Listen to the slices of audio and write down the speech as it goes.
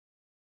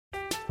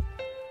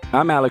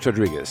I'm Alex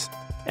Rodriguez.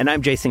 And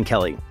I'm Jason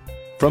Kelly.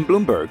 From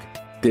Bloomberg,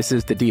 this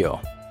is The Deal.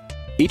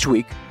 Each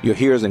week, you'll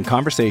hear us in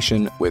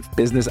conversation with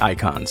business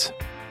icons.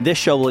 This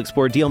show will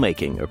explore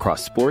deal-making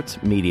across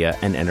sports, media,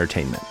 and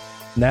entertainment.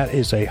 That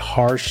is a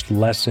harsh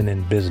lesson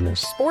in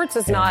business. Sports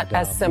is not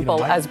as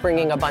simple as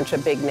bringing a bunch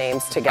of big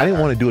names together. I didn't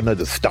want to do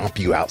another stomp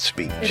you out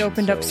speech. It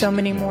opened up so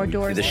many more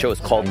doors. The show is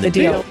called The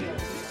Deal.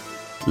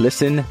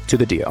 Listen to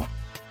The Deal.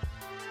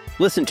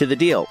 Listen to The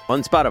Deal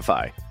on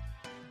Spotify.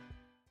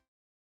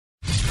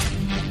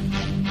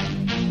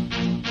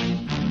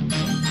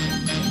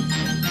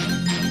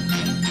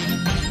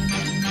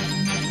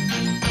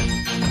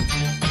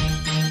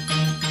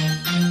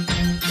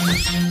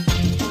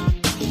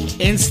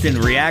 Instant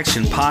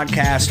reaction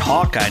podcast,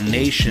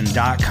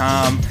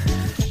 HawkeyeNation.com.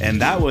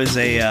 And that was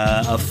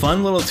a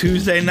fun little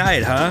Tuesday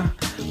night, huh?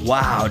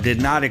 Wow,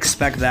 did not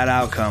expect that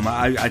outcome.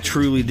 I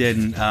truly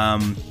didn't.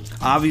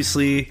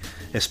 Obviously,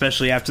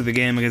 especially after the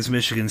game against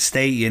Michigan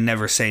State, you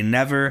never say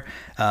never.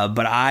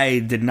 But I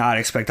did not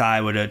expect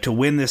Iowa to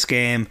win this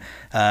game.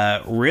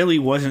 Really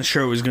wasn't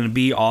sure it was going to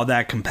be all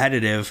that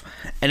competitive.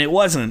 And it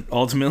wasn't,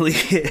 ultimately.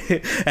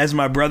 As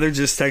my brother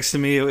just texted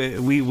me,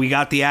 we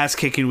got the ass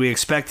kicking we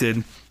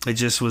expected. It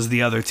just was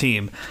the other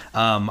team.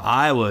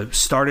 Iowa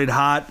started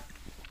hot,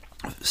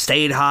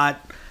 stayed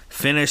hot,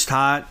 finished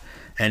hot,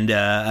 and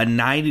a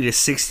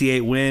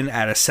 90-68 win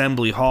at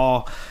Assembly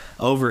Hall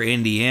over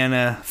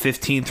Indiana,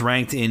 15th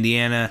ranked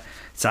Indiana.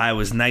 It's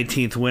Iowa's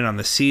 19th win on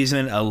the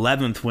season,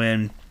 11th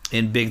win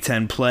in Big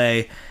Ten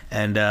play,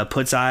 and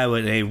puts Iowa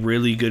in a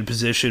really good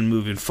position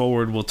moving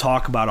forward. We'll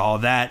talk about all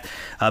that.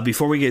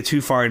 Before we get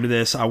too far into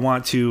this, I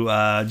want to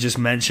just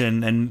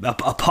mention and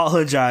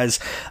apologize.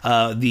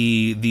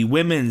 The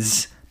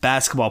women's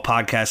basketball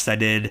podcast I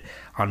did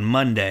on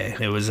Monday,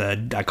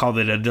 I called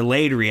it a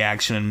delayed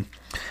reaction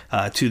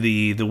to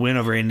the win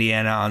over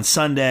Indiana on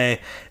Sunday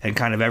and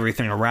kind of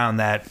everything around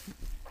that.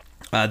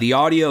 The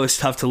audio is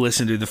tough to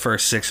listen to the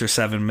first 6 or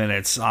 7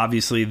 minutes.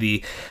 Obviously,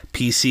 the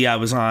PC I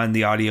was on,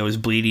 the audio is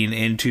bleeding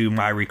into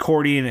my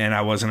recording, and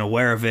I wasn't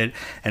aware of it,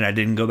 and I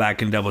didn't go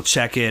back and double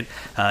check it.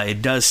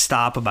 It does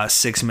stop about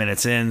 6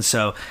 minutes in,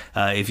 so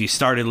if you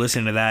started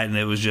listening to that and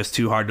it was just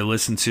too hard to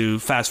listen to,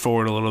 fast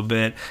forward a little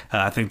bit.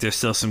 I think there's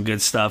still some good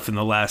stuff in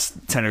the last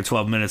 10 or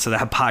 12 minutes of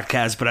that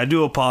podcast, but I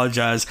do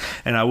apologize,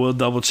 and I will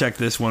double check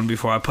this one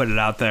before I put it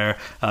out there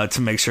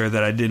to make sure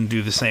that I didn't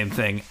do the same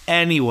thing.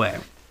 Anyway,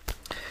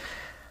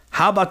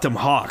 how about them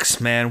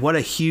Hawks, man? What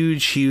a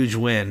huge, huge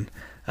win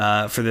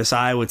for this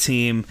Iowa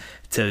team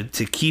to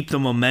keep the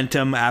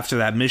momentum after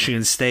that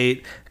Michigan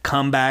State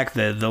comeback,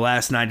 the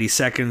last 90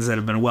 seconds that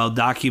have been well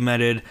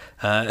documented.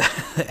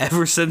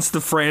 Ever since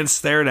the France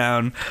stare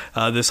down,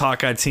 this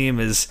Hawkeye team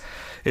is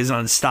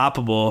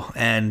unstoppable.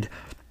 And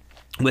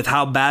with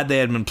how bad they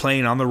had been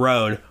playing on the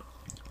road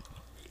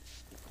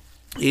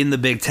in the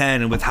Big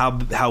Ten and with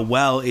how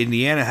well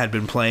Indiana had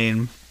been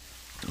playing,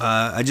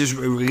 I just,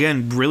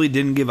 again, really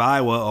didn't give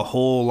Iowa a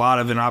whole lot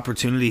of an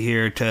opportunity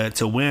here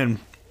to win.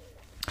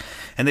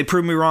 And they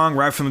proved me wrong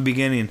right from the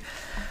beginning.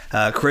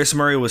 Chris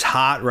Murray was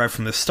hot right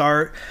from the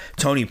start.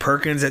 Tony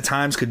Perkins at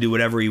times could do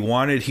whatever he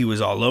wanted. He was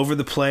all over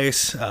the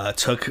place.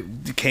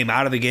 Came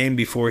out of the game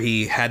before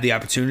he had the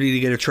opportunity to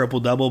get a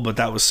triple-double, but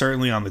that was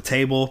certainly on the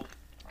table.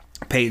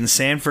 Peyton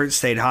Sandfort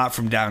stayed hot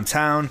from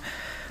downtown.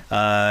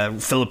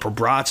 Philip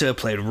Obrata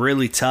played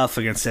really tough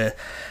against a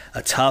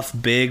tough,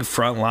 big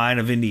front line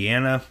of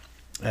Indiana,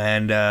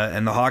 and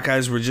the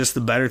Hawkeyes were just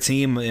the better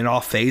team in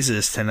all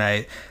phases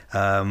tonight.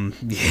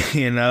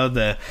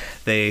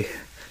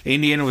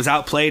 Indiana was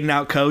outplayed and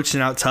outcoached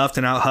and out-toughed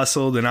and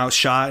out-hustled and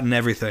outshot and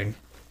everything.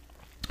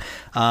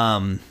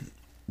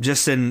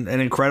 Just an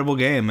incredible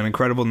game, an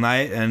incredible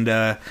night,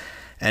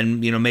 and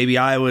maybe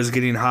Iowa is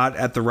getting hot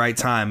at the right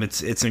time.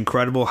 It's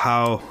incredible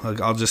how,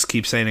 I'll just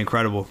keep saying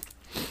incredible.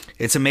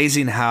 It's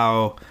amazing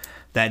how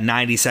that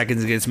 90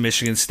 seconds against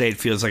Michigan State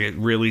feels like it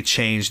really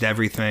changed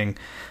everything.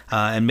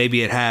 And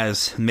maybe it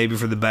has, maybe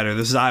for the better.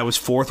 This is Iowa's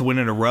 4th win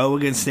in a row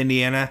against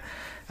Indiana,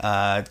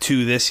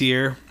 2 this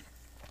year,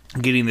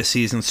 getting the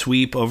season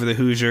sweep over the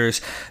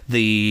Hoosiers,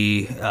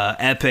 the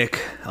epic,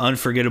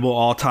 unforgettable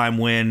all-time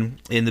win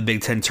in the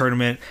Big Ten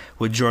tournament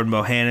with Jordan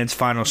Bohannon's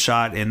final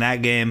shot in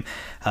that game,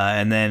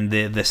 and then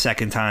the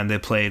second time they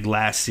played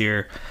last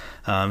year.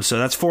 So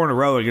that's 4 in a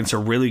row against a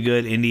really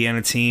good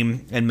Indiana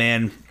team. And,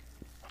 man,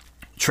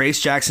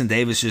 Trayce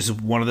Jackson-Davis is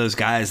one of those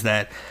guys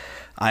that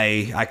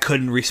I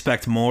couldn't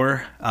respect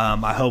more.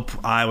 I hope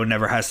Iowa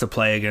never has to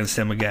play against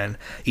him again.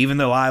 Even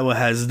though Iowa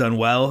has done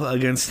well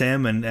against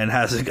him and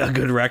has a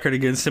good record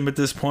against him at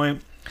this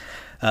point,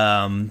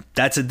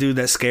 that's a dude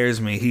that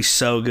scares me. He's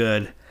so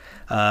good.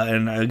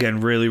 And again,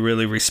 really,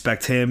 really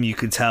respect him. You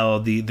could tell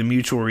the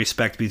mutual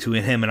respect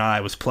between him and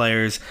Iowa's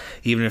players,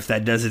 even if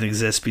that doesn't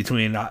exist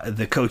between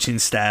the coaching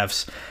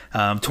staffs.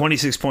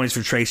 26 points for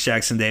Trayce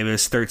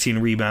Jackson-Davis, 13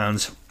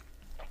 rebounds,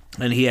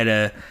 and he had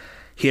a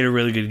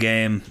really good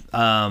game.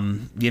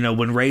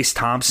 When Race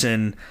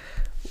Thompson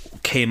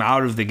came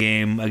out of the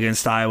game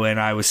against Iowa and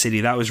Iowa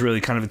City. That was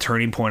really kind of a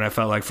turning point, I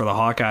felt like, for the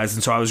Hawkeyes.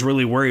 And so I was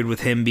really worried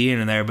with him being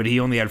in there, but he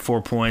only had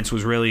 4 points,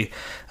 was really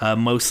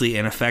mostly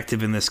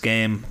ineffective in this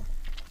game,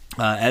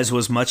 as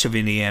was much of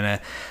Indiana.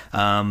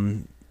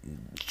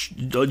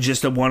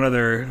 Just one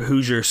other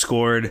Hoosier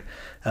scored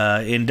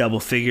in double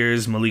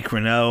figures, Malik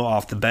Renault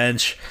off the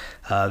bench.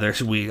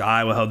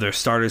 Iowa held their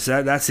starters.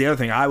 That's the other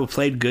thing. Iowa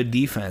played good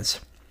defense.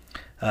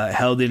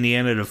 Held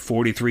Indiana to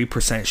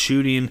 43%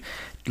 shooting,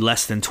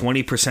 less than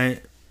 20%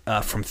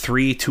 from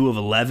 3. 2 of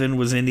 11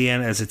 was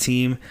Indiana as a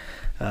team.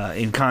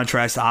 In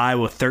contrast,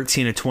 Iowa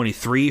 13 of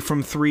 23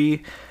 from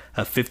 3,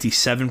 a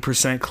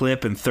 57%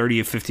 clip, and 30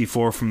 of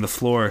 54 from the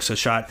floor. So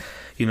shot,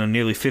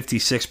 nearly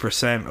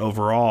 56%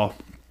 overall.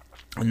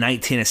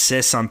 19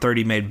 assists on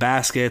 30 made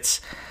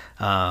baskets.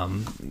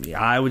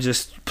 Iowa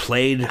just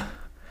played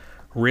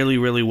really,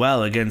 really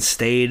well. Again,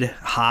 stayed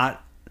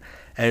hot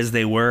as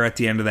they were at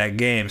the end of that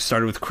game.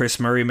 Started with Chris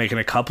Murray making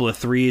a couple of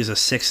threes, a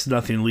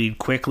 6-0 lead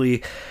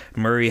quickly.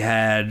 Murray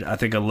had, I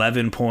think,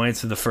 11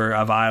 points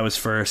of Iowa's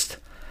first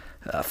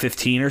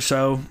 15 or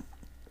so.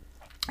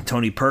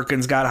 Tony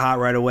Perkins got hot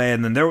right away,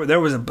 and then there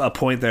was a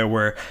point there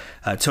where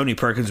Tony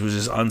Perkins was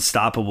just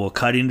unstoppable,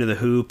 cutting to the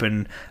hoop,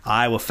 and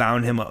Iowa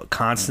found him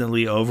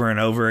constantly over and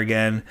over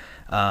again.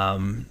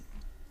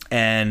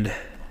 And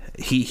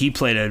he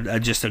played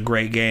just a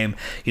great game.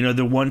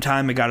 The one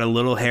time it got a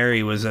little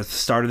hairy was at the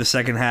start of the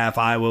second half.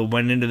 Iowa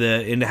went into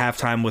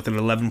halftime with an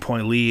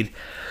 11-point lead.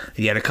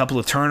 He had a couple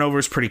of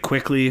turnovers pretty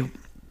quickly.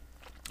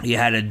 He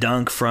had a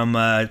dunk from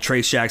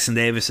Trayce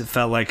Jackson-Davis. It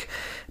felt like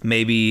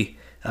maybe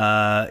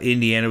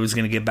Indiana was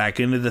going to get back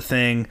into the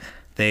thing.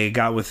 They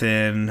got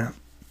within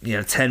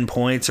 10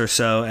 points or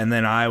so, and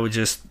then Iowa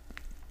just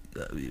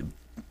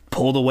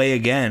pulled away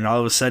again. All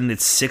of a sudden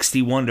it's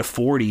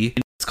 61-40.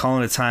 It's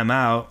calling a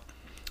timeout,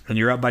 and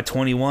you're up by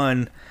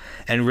 21,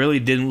 and really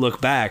didn't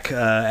look back.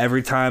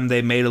 Every time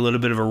they made a little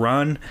bit of a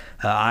run,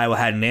 Iowa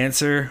had an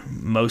answer.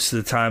 Most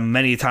of the time,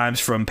 many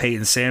times from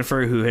Peyton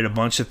Sandfort, who hit a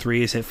bunch of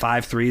threes, hit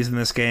 5 threes in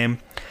this game.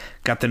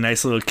 Got the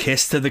nice little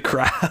kiss to the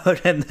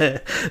crowd and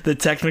the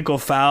technical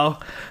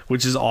foul,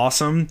 which is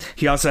awesome.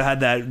 He also had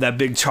that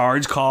big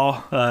charge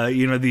call,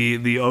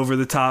 the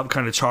over-the-top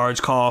kind of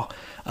charge call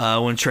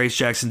when Trayce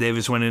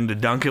Jackson-Davis went in to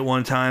dunk it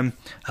one time.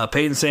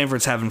 Peyton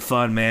Sandfort's having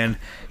fun, man.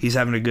 He's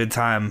having a good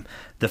time.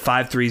 The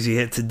 5 threes he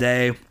hit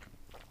today,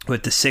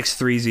 with the 6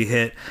 threes he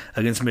hit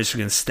against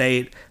Michigan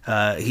State,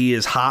 he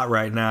is hot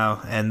right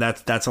now, and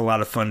that's a lot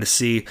of fun to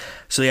see.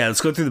 So yeah,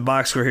 let's go through the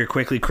box score here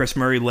quickly. Chris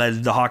Murray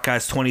led the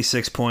Hawkeyes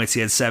 26 points.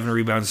 He had 7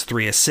 rebounds,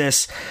 3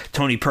 assists.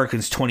 Tony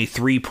Perkins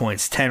 23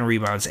 points, 10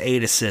 rebounds,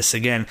 8 assists.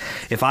 Again,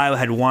 if Iowa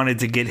had wanted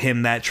to get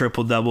him that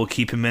triple-double,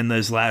 keep him in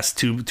those last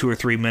 2 or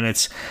 3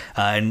 minutes,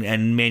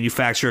 and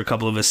manufacture a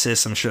couple of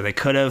assists, I'm sure they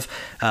could have.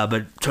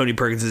 But Tony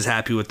Perkins is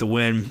happy with the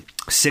win.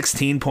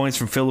 16 points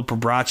from Filip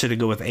Rebraca to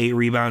go with 8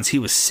 rebounds. He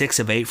was 6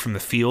 of 8 from the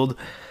field.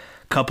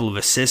 Couple of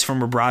assists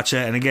from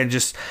Rebraca, and again,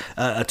 just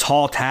a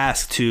tall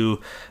task to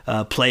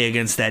play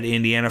against that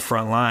Indiana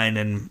front line,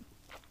 and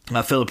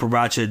Filip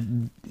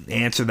Rebraca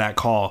answered that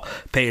call.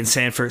 Peyton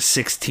Sandfort,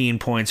 16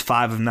 points,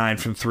 5 of 9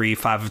 from 3,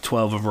 5 of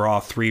 12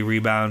 overall, 3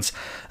 rebounds.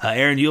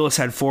 Aaron Ulis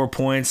had 4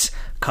 points,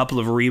 a couple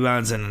of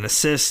rebounds, and an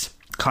assist.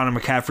 Connor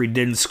McCaffrey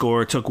didn't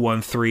score, took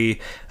 1 3,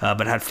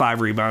 but had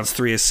 5 rebounds,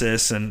 3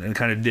 assists, and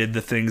kind of did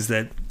the things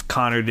that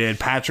Connor did.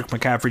 Patrick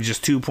McCaffrey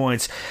just 2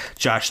 points.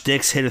 Josh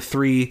Dix hit a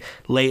 3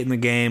 late in the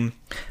game,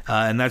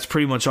 and that's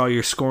pretty much all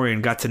your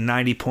scoring. Got to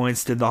 90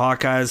 points, did the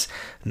Hawkeyes,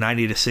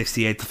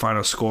 90-68 the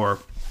final score.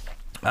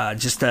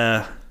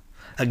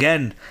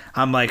 Again,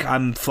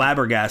 I'm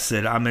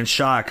flabbergasted. I'm in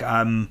shock.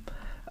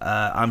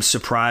 I'm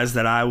surprised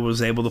that I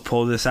was able to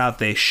pull this out.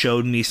 They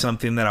showed me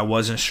something that I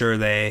wasn't sure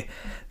they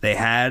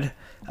had.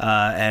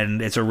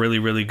 And it's a really,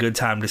 really good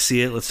time to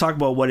see it. Let's talk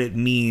about what it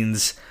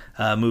means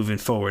moving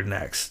forward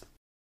next.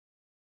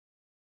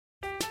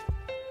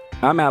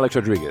 I'm Alex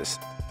Rodriguez.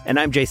 And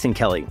I'm Jason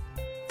Kelly.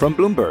 From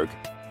Bloomberg,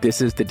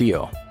 this is The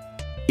Deal.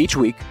 Each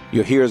week,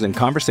 you'll hear us in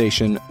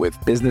conversation with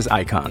business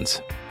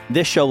icons.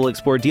 This show will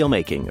explore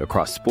deal-making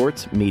across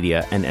sports,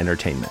 media, and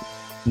entertainment.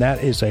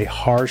 That is a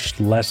harsh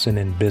lesson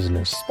in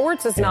business.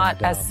 Sports is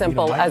not as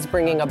simple as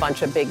bringing a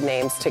bunch of big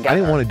names together. I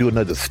didn't want to do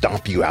another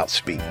stomp you out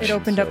speech. It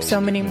opened up so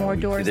many more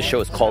doors. The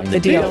show is called The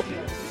Deal.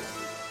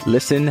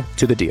 Listen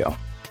to The Deal.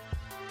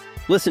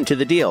 Listen to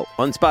The Deal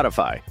on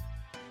Spotify.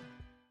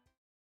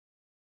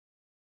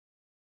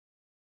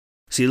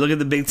 So you look at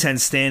the Big Ten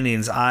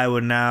standings.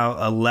 Iowa now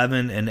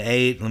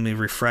 11-8. Let me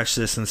refresh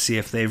this and see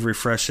if they've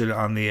refreshed it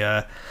on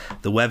the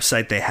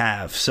website. They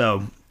have.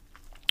 So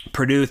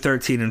Purdue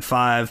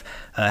 13-5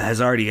 has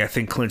already, I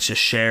think, clinched a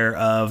share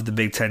of the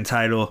Big Ten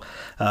title.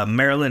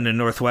 Maryland and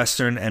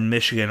Northwestern and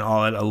Michigan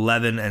all at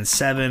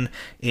 11-7.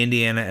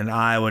 Indiana and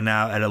Iowa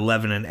now at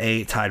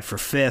 11-8, tied for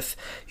 5th.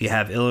 You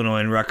have Illinois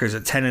and Rutgers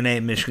at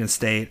 10-8. Michigan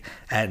State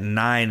at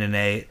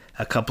 9-8,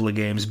 a couple of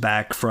games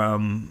back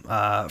from the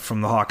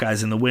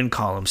Hawkeyes in the win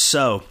column.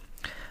 So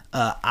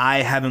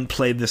I haven't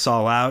played this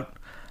all out.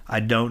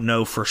 I don't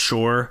know for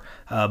sure,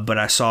 but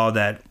I saw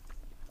that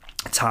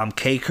Tom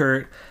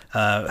Kakert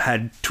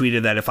had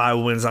tweeted that if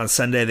Iowa wins on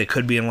Sunday, they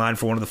could be in line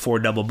for one of the 4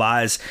 double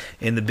byes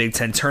in the Big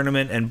Ten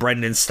tournament. And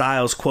Brendan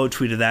Stiles quote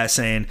tweeted that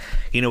saying,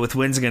 with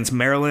wins against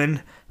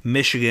Maryland,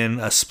 Michigan,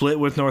 a split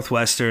with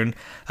Northwestern,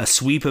 a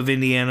sweep of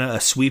Indiana, a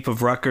sweep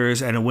of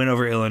Rutgers, and a win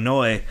over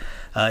Illinois,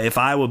 if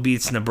Iowa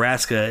beats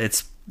Nebraska,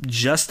 it's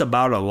just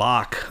about a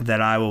lock that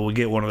Iowa will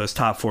get one of those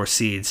top 4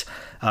 seeds.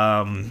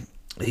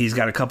 He's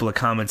got a couple of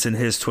comments in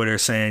his Twitter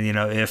saying,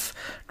 if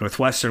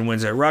Northwestern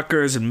wins at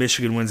Rutgers and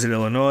Michigan wins at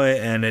Illinois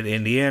and at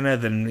Indiana,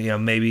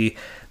 then maybe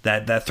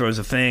that throws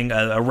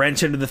a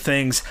wrench into the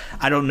things.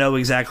 I don't know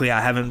exactly.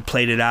 I haven't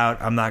played it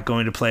out. I'm not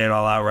going to play it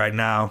all out right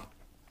now.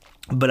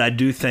 But I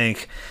do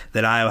think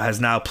that Iowa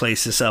has now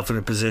placed itself in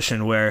a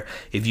position where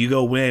if you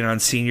go win on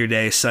Senior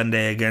Day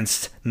Sunday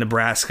against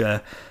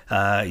Nebraska,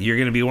 you're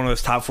going to be one of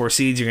those top 4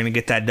 seeds. You're going to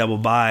get that double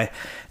bye,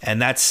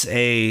 and that's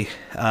an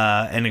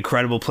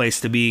incredible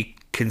place to be,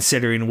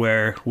 considering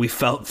where we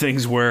felt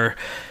things were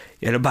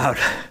at about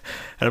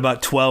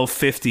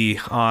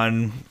 12:50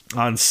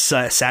 on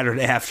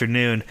Saturday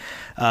afternoon.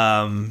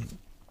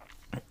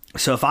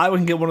 So if Iowa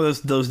can get one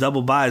of those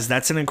double byes,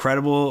 that's an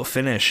incredible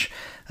finish.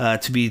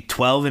 To be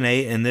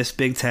 12-8 in this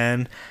Big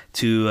Ten,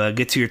 to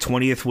get to your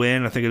 20th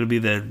win. I think it'll be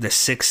the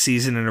 6th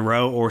season in a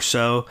row or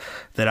so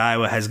that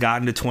Iowa has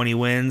gotten to 20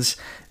 wins,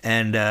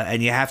 and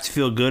you have to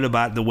feel good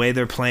about the way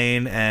they're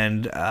playing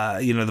and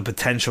the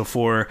potential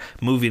for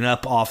moving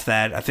up off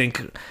that. I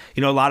think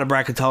a lot of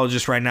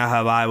bracketologists right now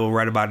have Iowa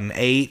right about an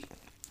 8,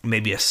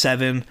 maybe a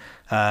 7.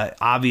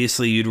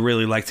 Obviously, you'd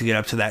really like to get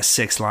up to that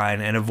 6 line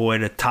and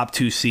avoid a top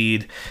 2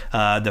 seed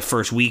the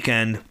first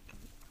weekend.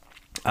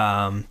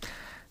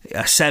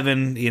 A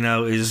 7,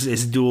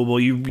 is doable.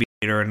 You beat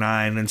 8 or a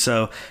 9, and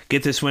so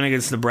get this win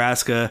against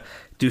Nebraska,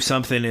 do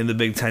something in the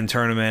Big Ten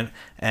tournament,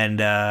 and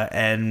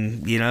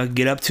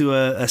get up to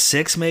a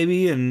 6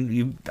 maybe, and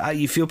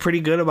you feel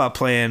pretty good about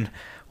playing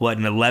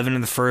an 11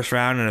 in the first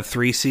round and a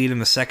 3 seed in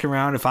the second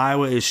round. If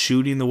Iowa is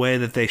shooting the way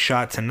that they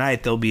shot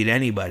tonight, they'll beat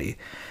anybody.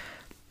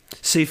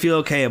 So you feel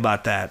okay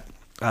about that.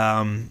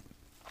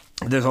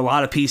 There's a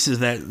lot of pieces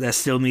that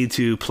still need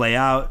to play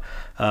out.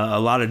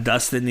 A lot of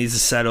dust that needs to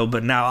settle,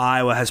 but now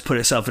Iowa has put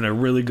itself in a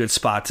really good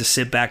spot to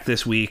sit back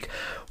this week,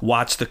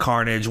 watch the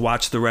carnage,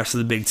 watch the rest of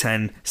the Big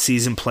Ten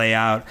season play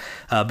out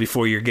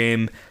before your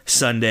game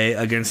Sunday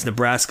against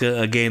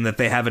Nebraska, a game that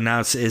they have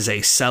announced is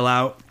a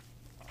sellout.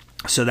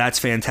 So that's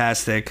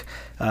fantastic.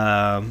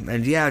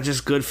 And yeah,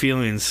 just good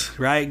feelings,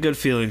 right? Good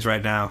feelings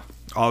right now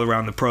all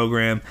around the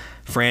program.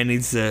 Fran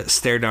needs to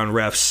stare down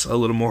refs a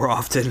little more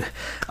often.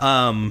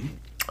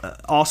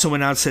 Also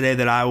announced today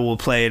that Iowa will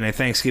play in a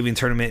Thanksgiving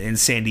tournament in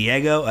San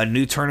Diego, a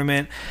new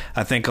tournament,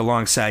 I think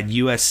alongside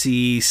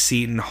USC,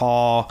 Seton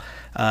Hall,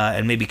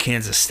 and maybe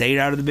Kansas State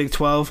out of the Big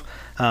 12.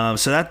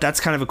 So that's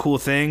kind of a cool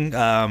thing.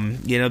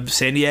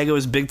 San Diego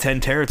is Big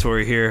Ten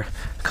territory here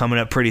coming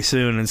up pretty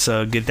soon, and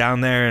so get down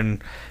there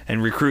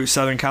and recruit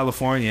Southern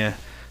California.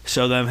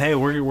 Show them, hey,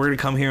 we're going to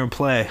come here and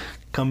play.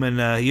 Come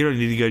and you don't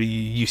need to go to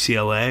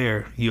UCLA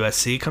or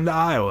USC. Come to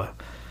Iowa.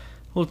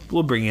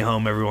 We'll bring you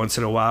home every once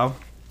in a while.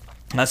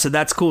 So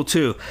that's cool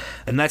too.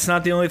 And that's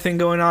not the only thing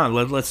going on.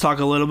 Let's talk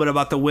a little bit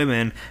about the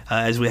women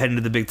as we head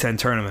into the Big Ten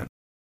tournament.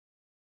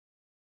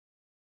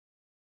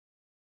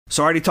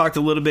 So I already talked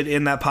a little bit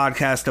in that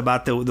podcast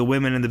about the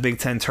women in the Big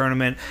Ten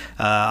tournament.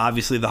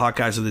 Obviously, the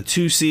Hawkeyes are the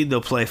 2 seed. They'll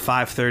play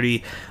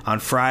 5:30 on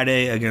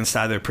Friday against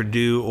either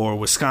Purdue or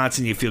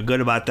Wisconsin. You feel good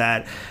about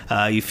that.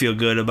 You feel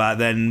good about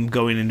then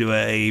going into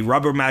a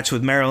rubber match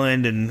with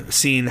Maryland and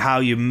seeing how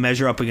you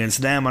measure up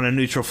against them on a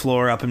neutral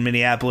floor up in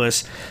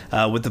Minneapolis,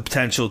 with the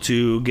potential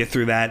to get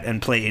through that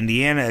and play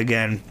Indiana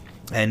again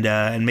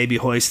and maybe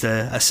hoist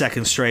a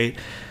second straight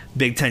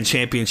Big Ten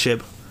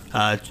championship,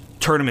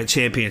 tournament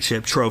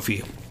championship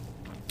trophy.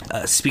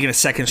 Speaking of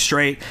second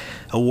straight,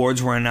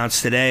 awards were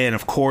announced today, and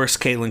of course,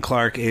 Caitlin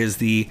Clark is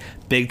the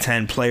Big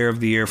Ten Player of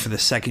the Year for the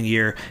second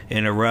year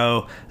in a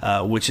row,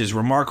 which is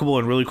remarkable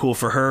and really cool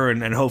for her,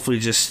 and hopefully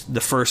just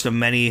the first of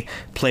many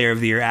Player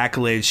of the Year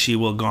accolades she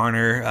will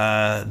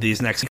garner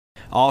these next.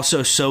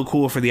 Also, so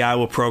cool for the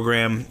Iowa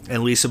program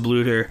and Lisa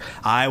Bluter.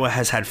 Iowa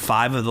has had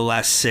 5 of the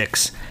last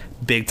 6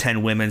 Big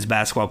Ten Women's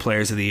Basketball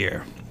Players of the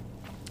Year.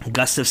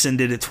 Gustafson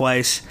did it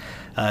twice.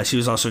 She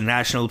was also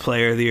National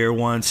Player of the Year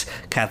once.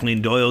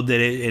 Kathleen Doyle did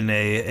it in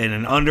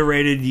an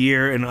underrated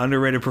year, an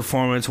underrated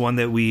performance, one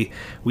that we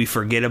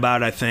forget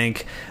about, I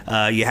think.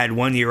 You had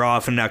 1 year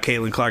off, and now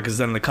Caitlin Clark has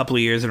done it a couple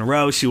of years in a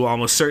row. She will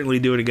almost certainly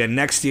do it again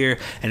next year,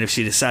 and if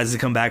she decides to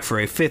come back for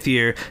a 5th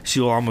year, she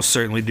will almost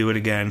certainly do it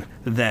again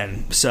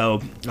then.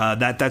 So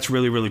that's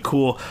really, really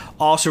cool.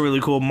 Also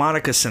really cool,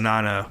 Monica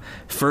Czinano,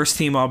 first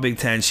team All-Big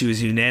Ten. She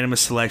was unanimous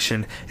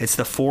selection. It's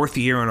the 4th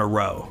year in a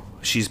row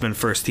she's been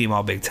first team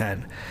All-Big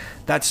Ten.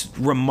 That's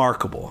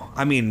remarkable.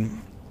 I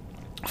mean,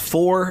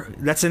 4,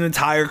 that's an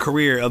entire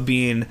career of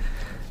being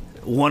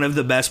one of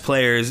the best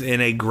players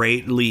in a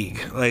great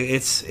league. Like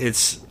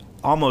it's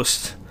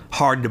almost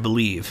hard to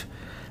believe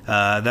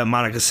that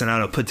Monica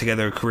Czinano put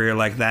together a career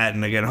like that.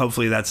 And again,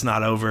 hopefully that's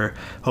not over.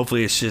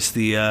 Hopefully it's just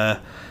the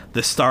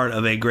start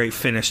of a great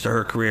finish to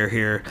her career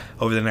here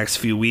over the next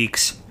few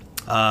weeks.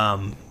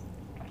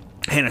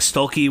 Hannah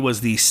Stuelke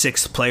was the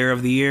 6th player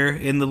of the year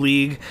in the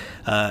league,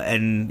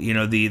 and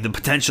the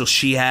potential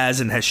she has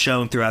and has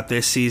shown throughout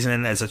this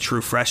season as a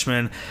true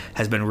freshman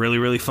has been really,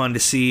 really fun to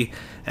see,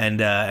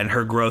 and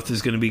her growth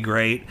is going to be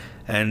great.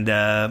 And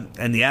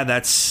yeah,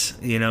 those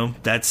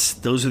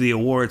are the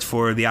awards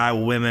for the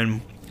Iowa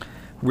women.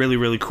 Really,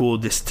 really cool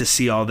just to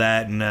see all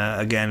that. And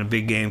again, a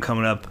big game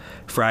coming up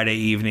Friday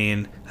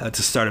evening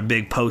to start a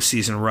big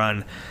postseason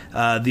run.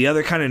 The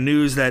other kind of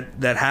news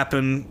that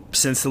happened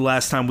since the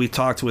last time we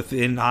talked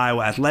within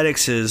Iowa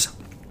athletics is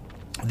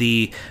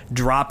the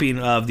dropping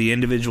of the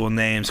individual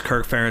names,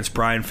 Kirk Ferentz,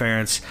 Brian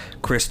Ferentz,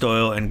 Chris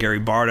Doyle, and Gary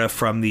Barta,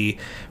 from the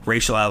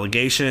racial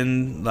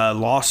allegation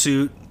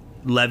lawsuit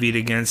levied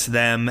against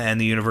them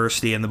and the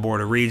university and the Board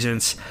of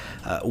Regents.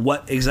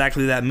 What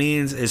exactly that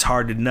means is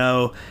hard to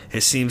know.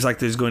 It seems like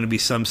there's going to be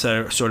some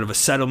sort of a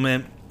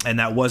settlement, and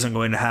that wasn't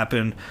going to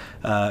happen.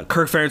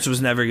 Kirk Ferentz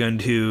was never going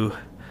to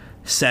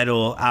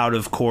settle out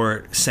of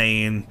court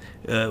saying,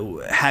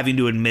 having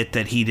to admit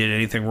that he did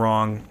anything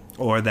wrong,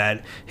 or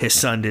that his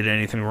son did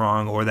anything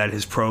wrong, or that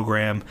his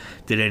program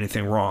did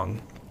anything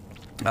wrong.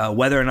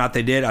 Whether or not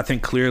they did, I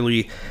think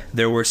clearly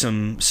there were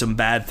some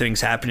bad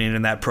things happening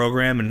in that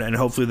program, and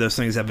hopefully those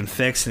things have been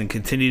fixed and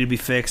continue to be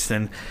fixed.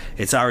 And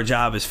it's our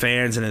job as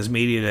fans and as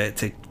media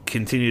to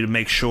continue to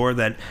make sure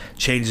that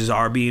changes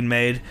are being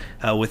made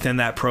within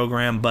that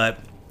program. But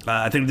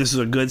I think this is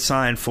a good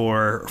sign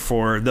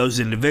for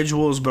those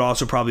individuals, but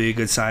also probably a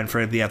good sign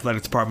for the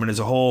athletic department as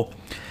a whole.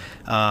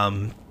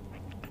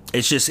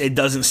 It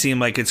doesn't seem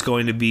like it's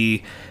going to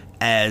be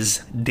as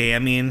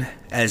damning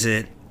as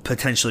it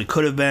potentially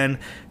could have been.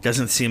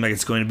 Doesn't seem like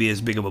it's going to be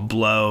as big of a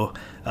blow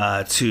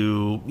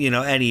to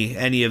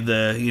any of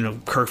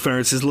the Kirk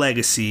Ferentz's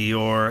legacy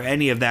or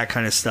any of that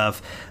kind of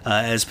stuff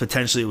as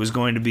potentially it was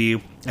going to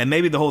be. And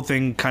maybe the whole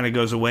thing kind of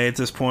goes away at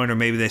this point, or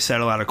maybe they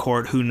settle out of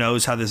court. Who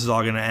knows how this is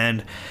all going to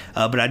end?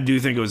 But I do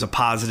think it was a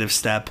positive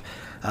step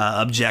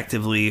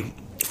objectively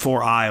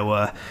for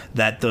Iowa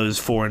that those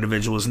 4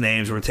 individuals'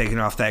 names were taken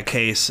off that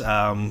case.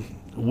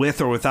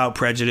 With or without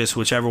prejudice,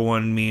 whichever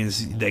one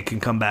means they can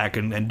come back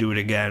and do it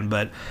again.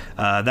 But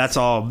that's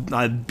all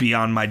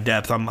beyond my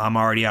depth. I'm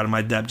already out of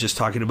my depth just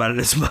talking about it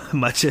as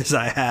much as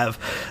I have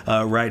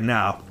right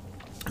now.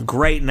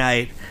 Great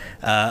night.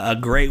 A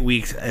great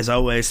week, as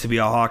always, to be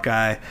a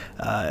Hawkeye.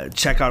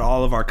 Check out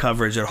all of our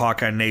coverage at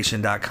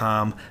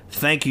HawkeyeNation.com.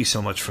 Thank you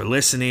so much for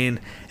listening,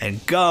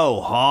 and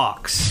go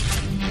Hawks!